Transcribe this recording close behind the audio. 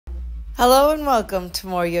Hello and welcome to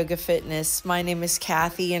More Yoga Fitness. My name is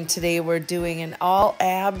Kathy and today we're doing an all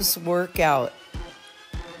abs workout.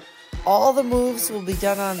 All the moves will be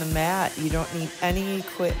done on the mat. You don't need any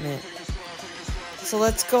equipment. So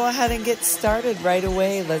let's go ahead and get started right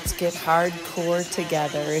away. Let's get hardcore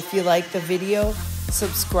together. If you like the video,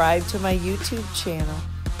 subscribe to my YouTube channel.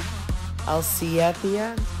 I'll see you at the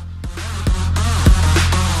end.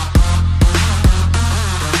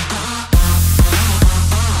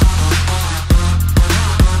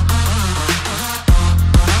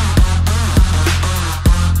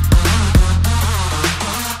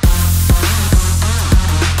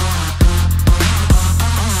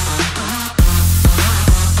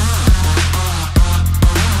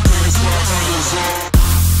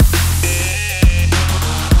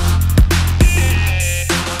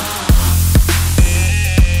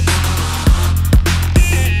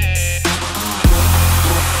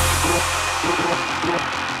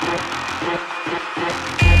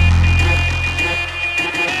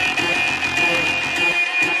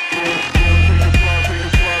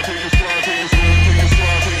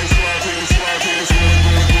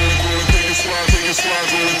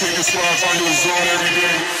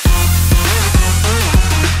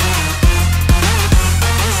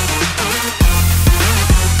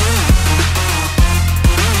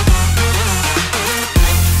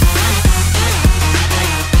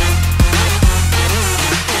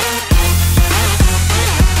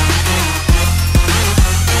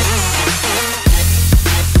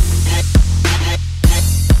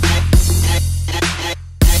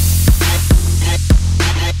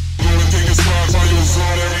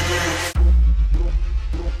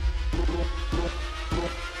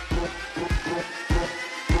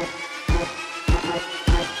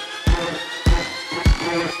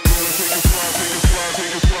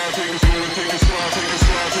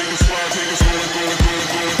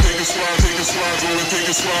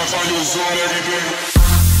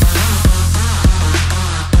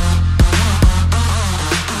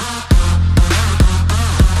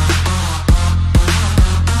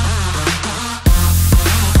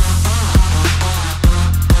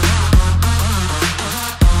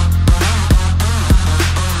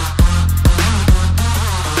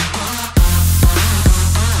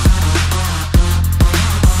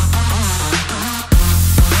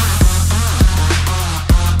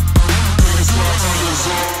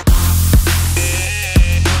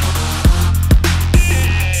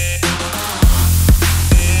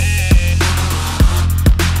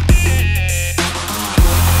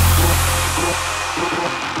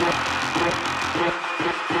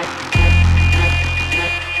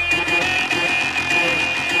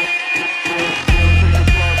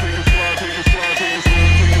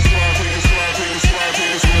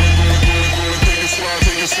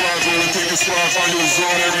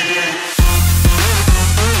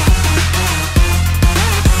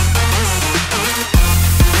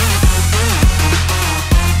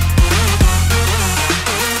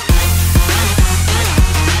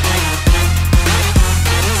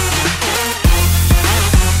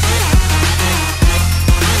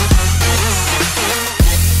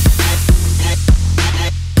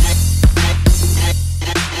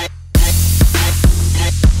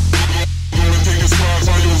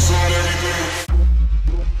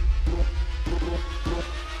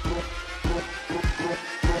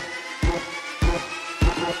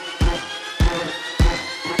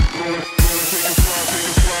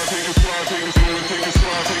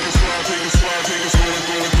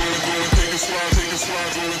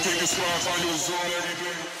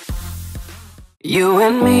 You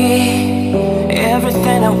and me,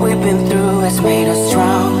 everything that we've been through has made us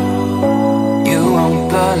strong. You won't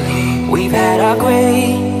believe we've had our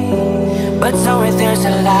gray, but somewhere there's a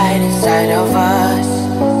light inside of us.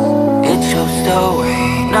 It shows the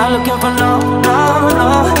way. Not looking for no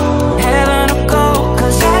heaven or gold,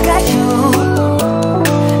 'cause I got you,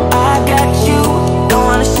 don't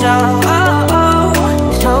wanna show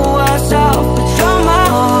us off, but you're my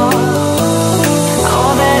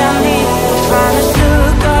all that I need. Trying to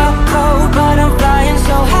sugar cold, but I'm flying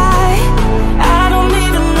so high. I don't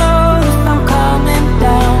even know if I'm coming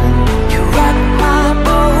down. You rock my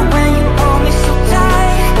boat when you hold me so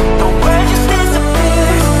tight. The world just is a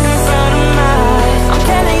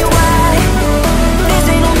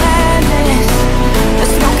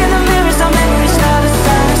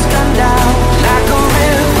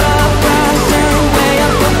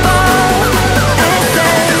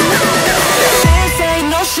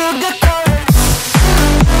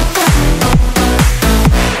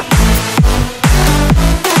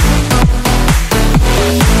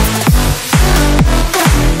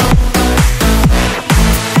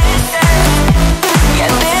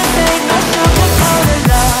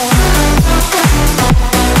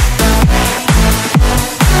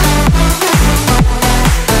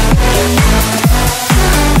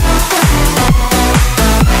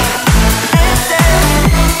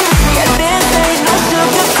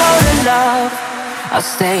I'll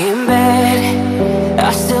stay in bed.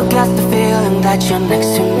 I still got the feeling that you're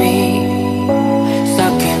next to me,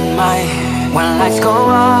 stuck in my head. When lights go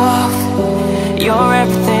off, you're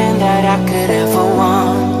everything that I could ever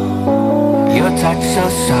want. Your touch so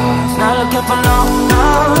soft. Not looking for no, no,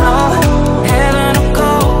 no heaven or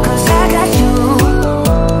gold, 'cause I got you.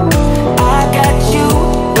 I got you.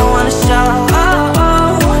 Don't wanna show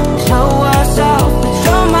us off, but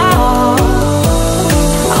you're my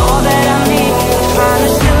all that I need. Trying to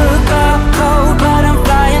sugarcoat, but I'm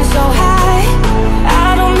flying so high. I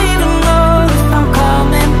don't even know if I'm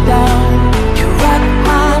coming down. You rock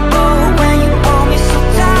my boat when you hold me so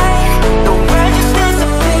tight. The world just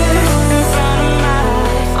disappears in front of my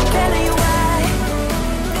eyes. I'm telling you why,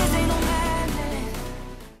 this ain't no madness.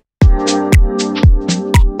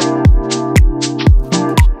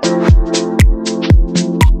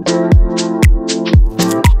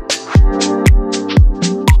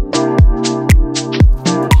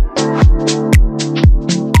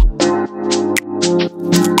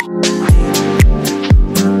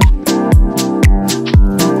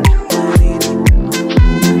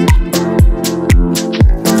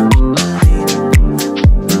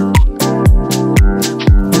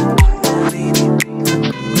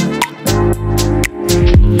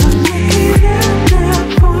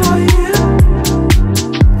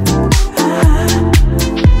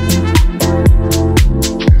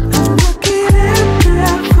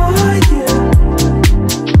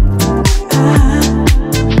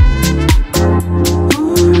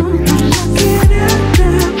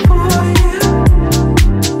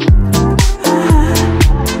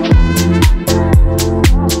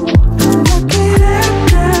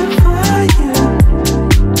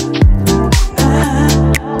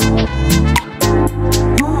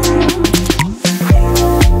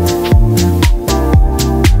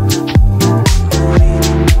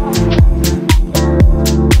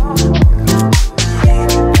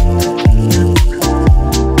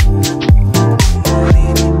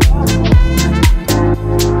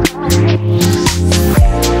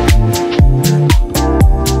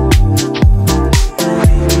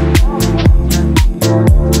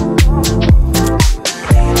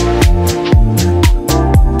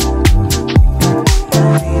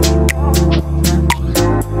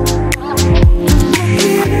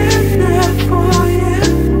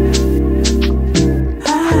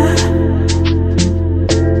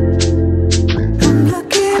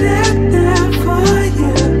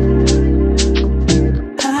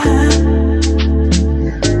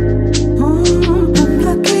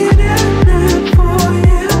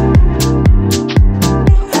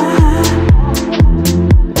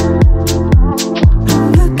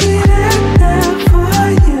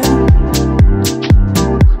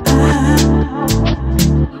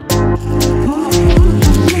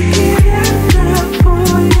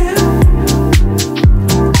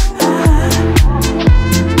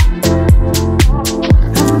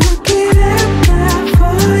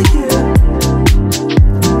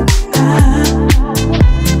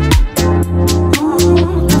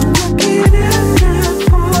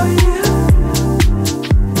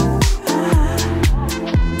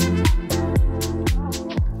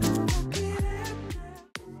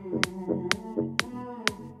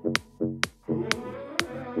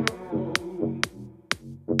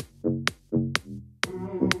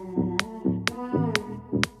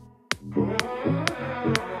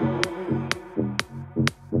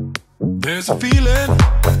 There's a feeling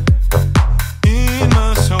in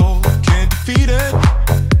my soul, can't defeat it.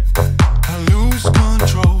 I lose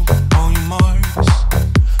control on your marks.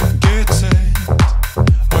 Get set,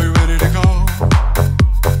 are you ready to go?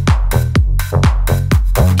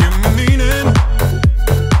 Give me meaning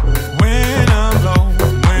when I'm low,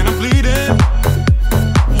 when I'm bleeding.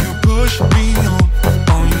 You push me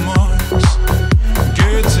on your marks.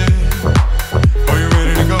 Get set, are you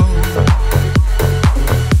ready to go?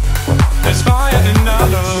 There's fire in our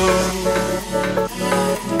love.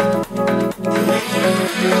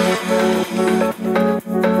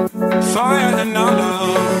 Fire in our love.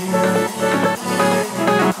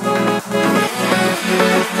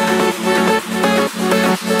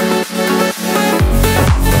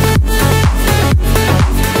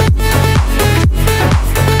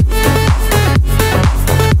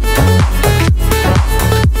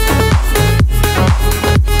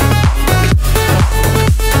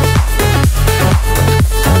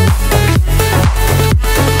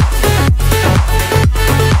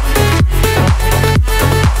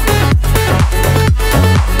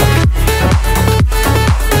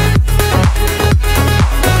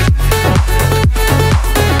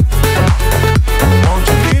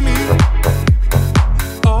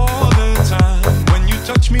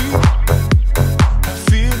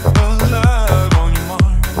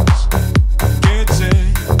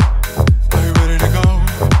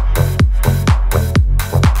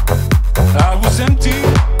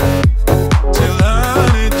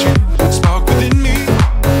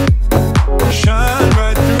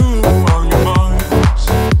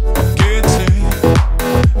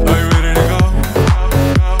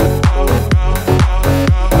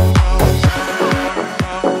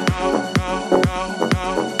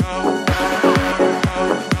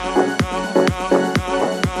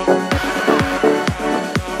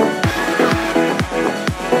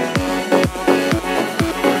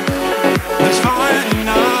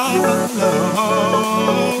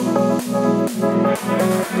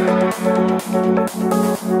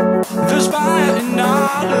 There's fire in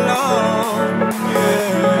our love,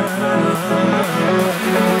 yeah.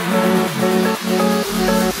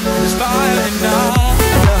 There's fire in our love.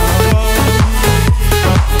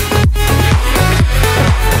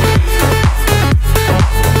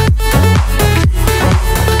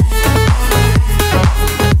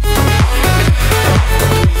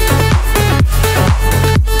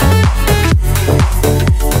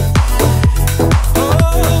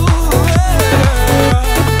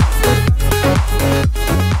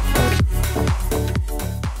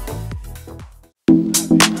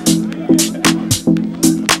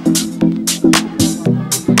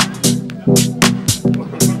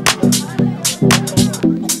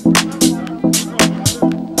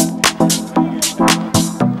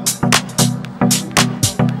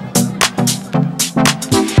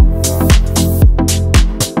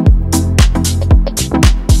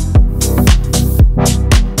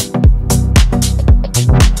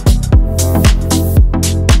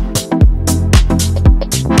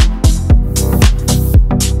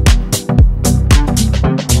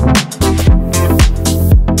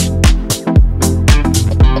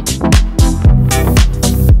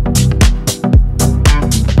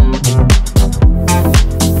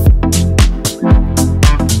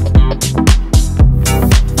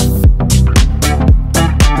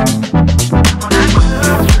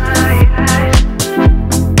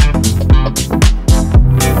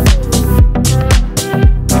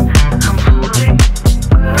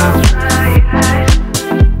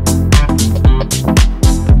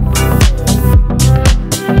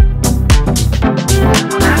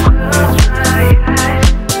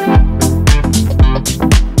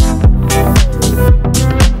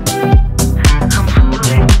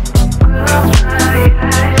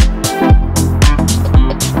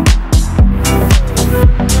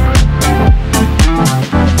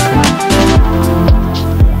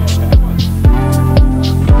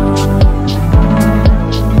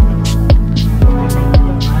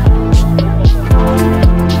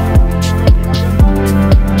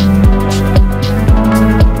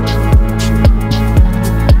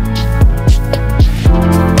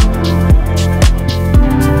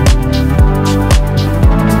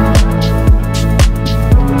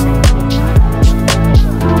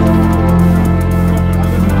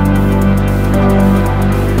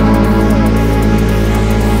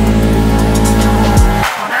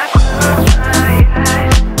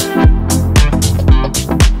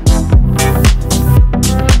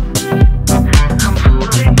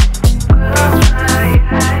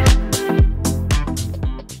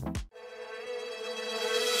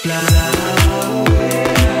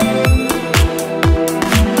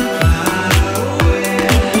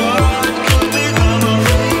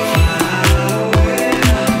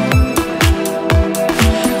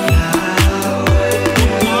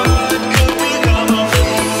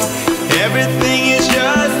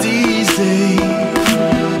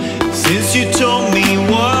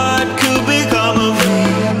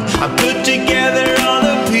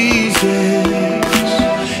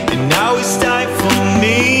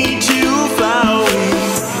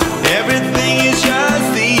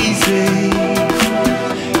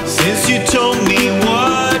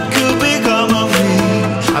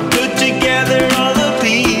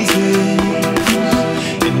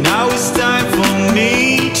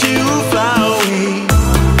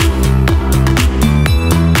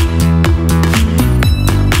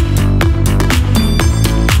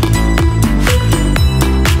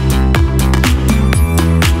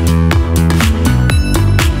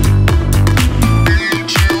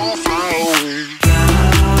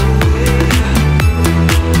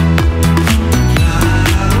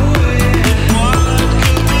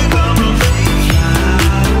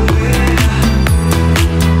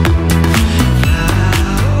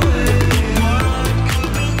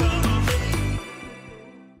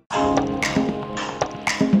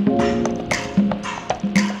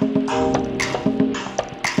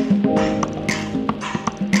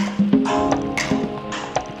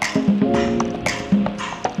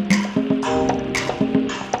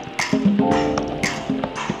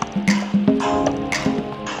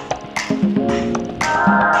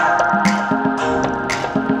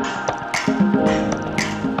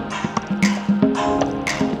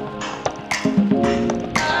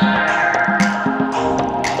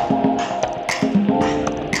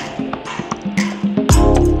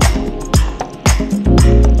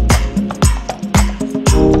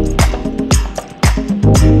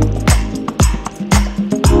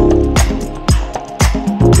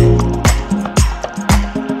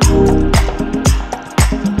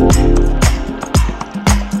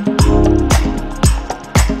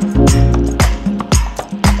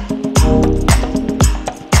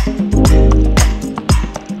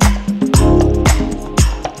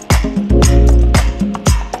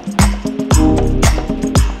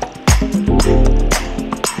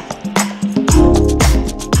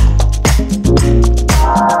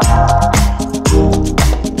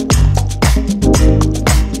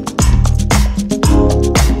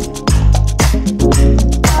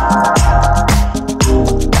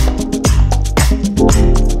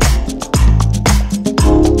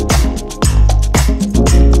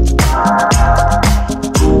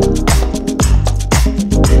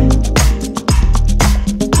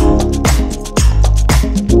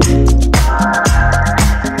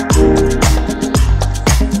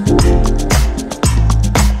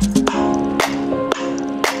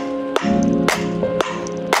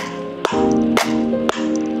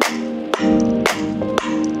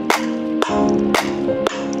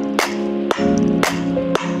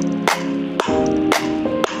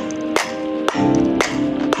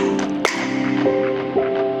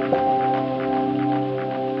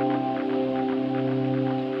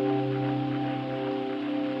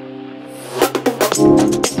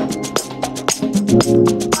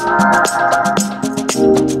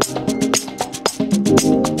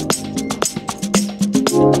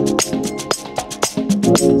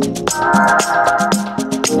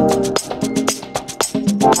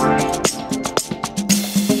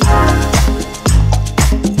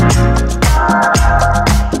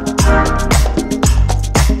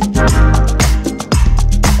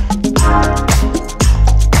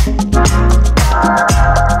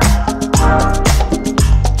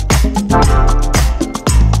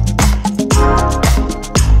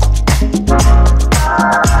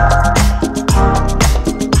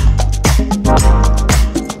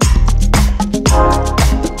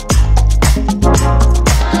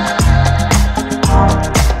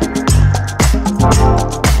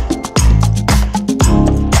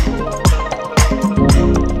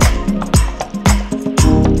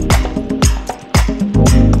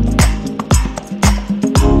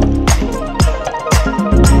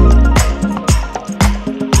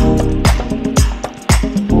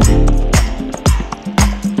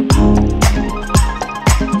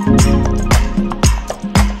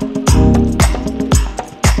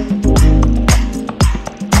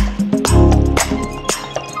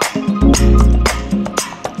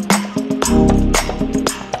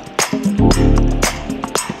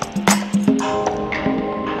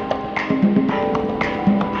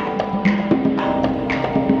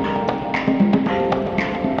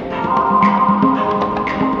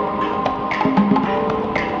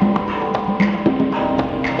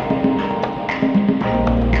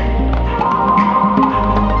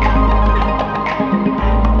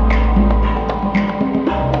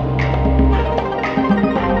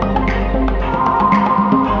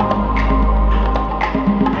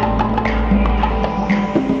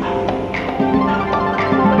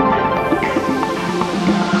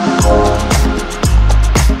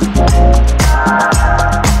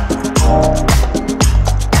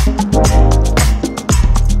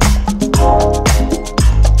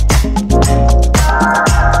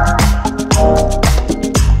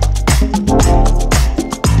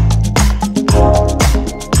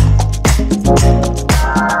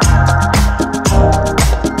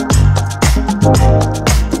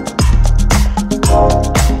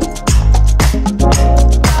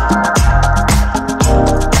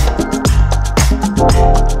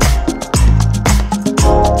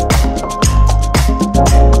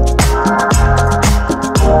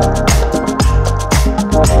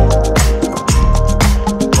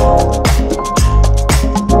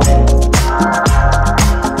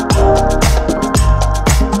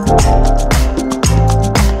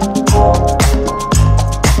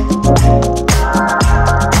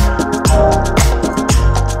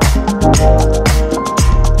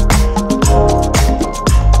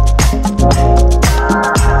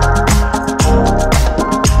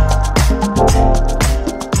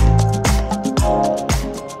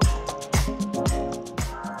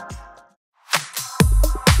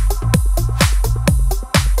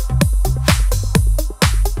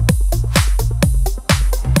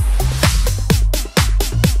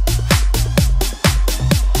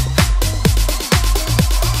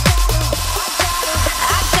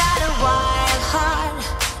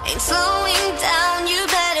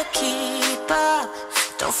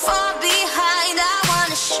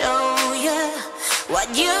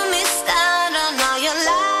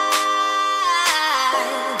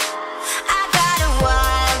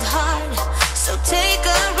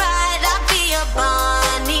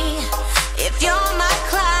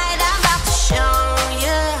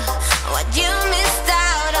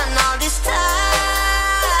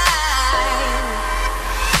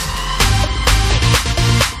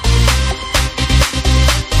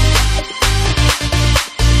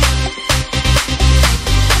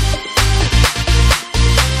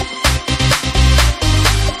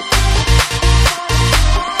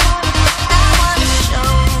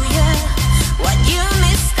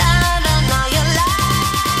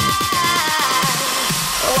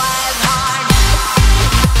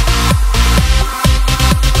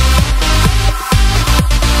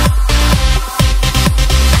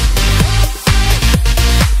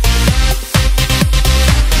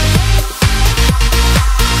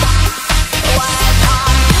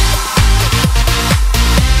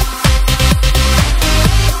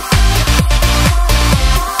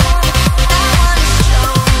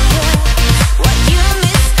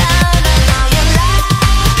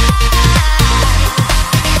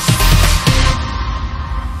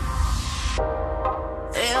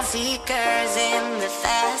 seekers in the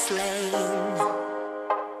fast lane,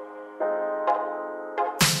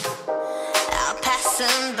 out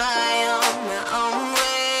passing by.